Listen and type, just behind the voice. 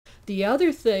The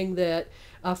other thing that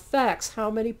affects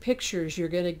how many pictures you're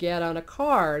going to get on a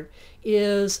card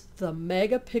is the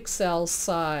megapixel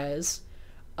size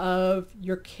of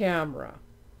your camera.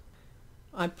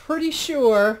 I'm pretty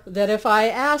sure that if I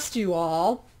asked you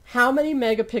all how many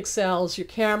megapixels your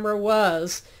camera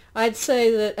was, I'd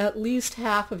say that at least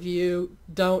half of you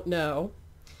don't know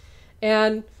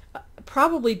and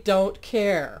probably don't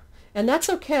care. And that's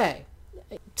okay.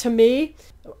 To me,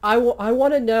 I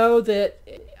want to know that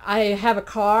I have a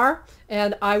car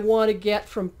and I want to get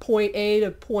from point A to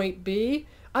point B.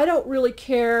 I don't really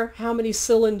care how many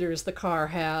cylinders the car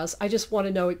has. I just want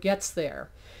to know it gets there.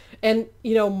 And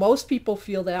you know, most people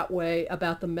feel that way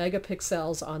about the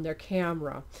megapixels on their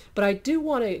camera. But I do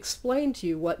want to explain to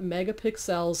you what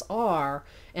megapixels are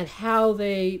and how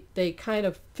they kind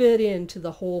of fit into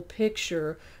the whole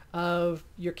picture of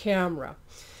your camera.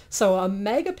 So a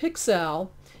megapixel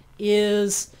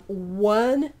is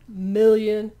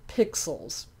 1,000,000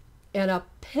 pixels, and a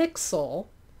pixel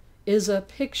is a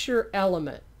picture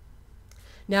element.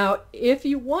 Now, if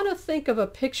you want to think of a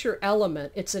picture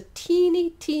element, it's a teeny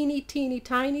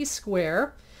tiny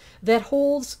square that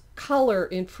holds color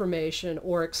information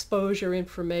or exposure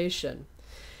information.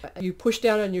 You push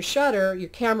down on your shutter, your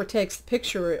camera takes the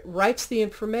picture, it writes the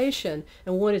information,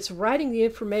 and when it's writing the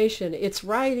information, it's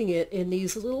writing it in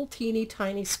these little teeny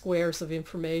tiny squares of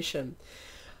information.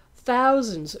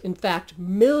 Thousands, in fact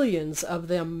millions of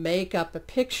them make up a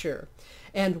picture.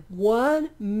 And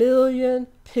 1,000,000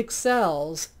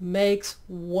 pixels makes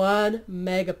 1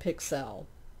 megapixel.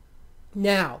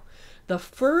 Now, the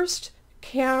first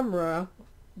camera,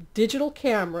 digital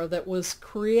camera that was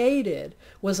created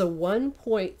was a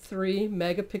 1.3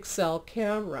 megapixel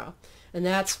camera, and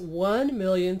that's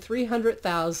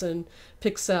 1,300,000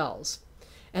 pixels.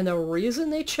 And the reason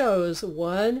they chose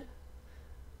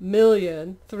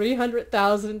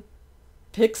 1,300,000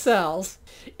 pixels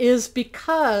is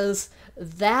because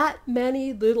that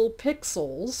many little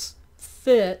pixels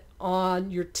fit on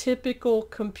your typical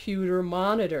computer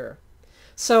monitor.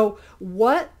 So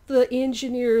what the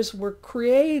engineers were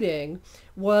creating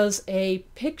was a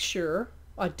picture,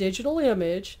 a digital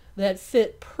image that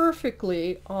fit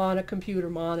perfectly on a computer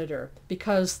monitor,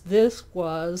 because this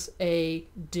was a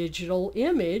digital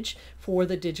image for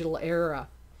the digital era.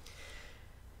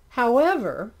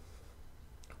 However,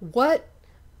 what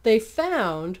they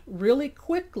found really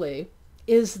quickly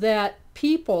is that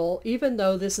people, even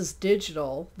though this is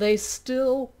digital, they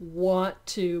still want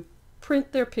to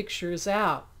print their pictures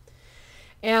out.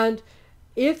 And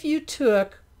if you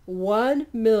took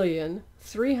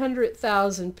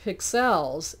 1,300,000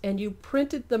 pixels and you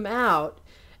printed them out,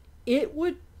 it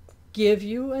would give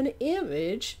you an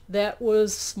image that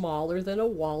was smaller than a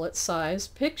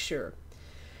wallet-sized picture.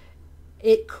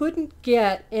 It couldn't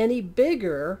get any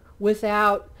bigger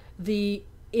without the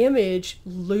image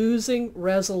losing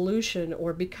resolution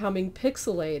or becoming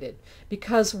pixelated,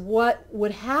 because what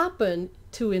would happen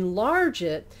to enlarge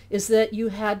it is that you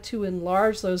had to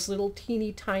enlarge those little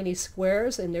teeny tiny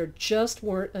squares, and there just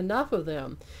weren't enough of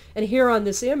them. And here on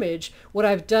this image, what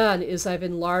I've done is I've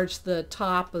enlarged the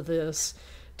top of this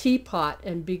teapot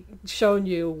and shown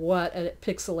you what a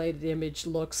pixelated image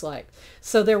looks like.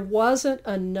 So there wasn't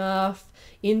enough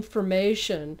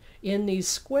information in these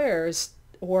squares,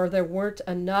 or there weren't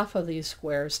enough of these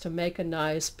squares to make a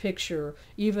nice picture,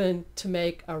 even to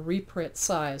make a reprint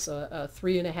size, a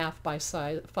 3.5 by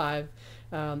 5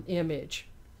 image.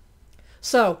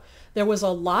 So there was a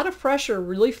lot of pressure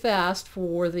really fast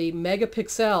for the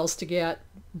megapixels to get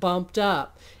bumped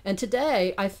up. And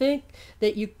today I think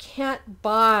that you can't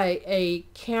buy a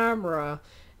camera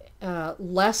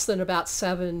less than about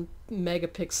 7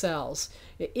 megapixels.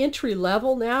 Entry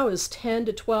level now is 10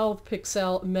 to 12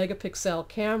 megapixel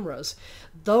cameras.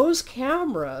 Those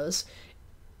cameras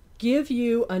give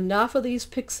you enough of these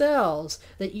pixels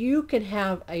that you can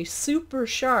have a super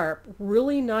sharp,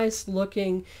 really nice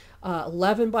looking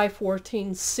 11 by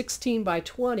 14, 16 by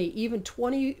 20, even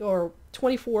 20 or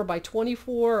 24 by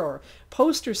 24 or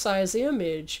poster size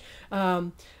image,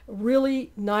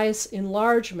 really nice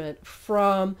enlargement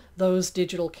from those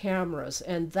digital cameras.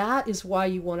 And that is why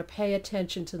you want to pay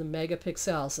attention to the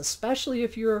megapixels, especially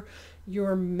if your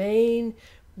main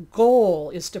goal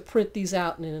is to print these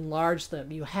out and enlarge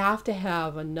them. You have to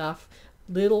have enough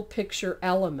little picture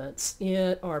elements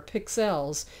or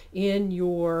pixels in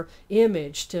your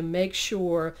image to make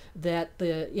sure that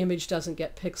the image doesn't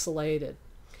get pixelated.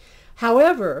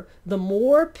 However, the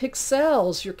more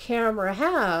pixels your camera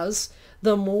has,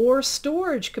 the more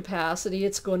storage capacity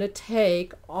it's going to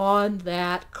take on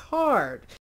that card.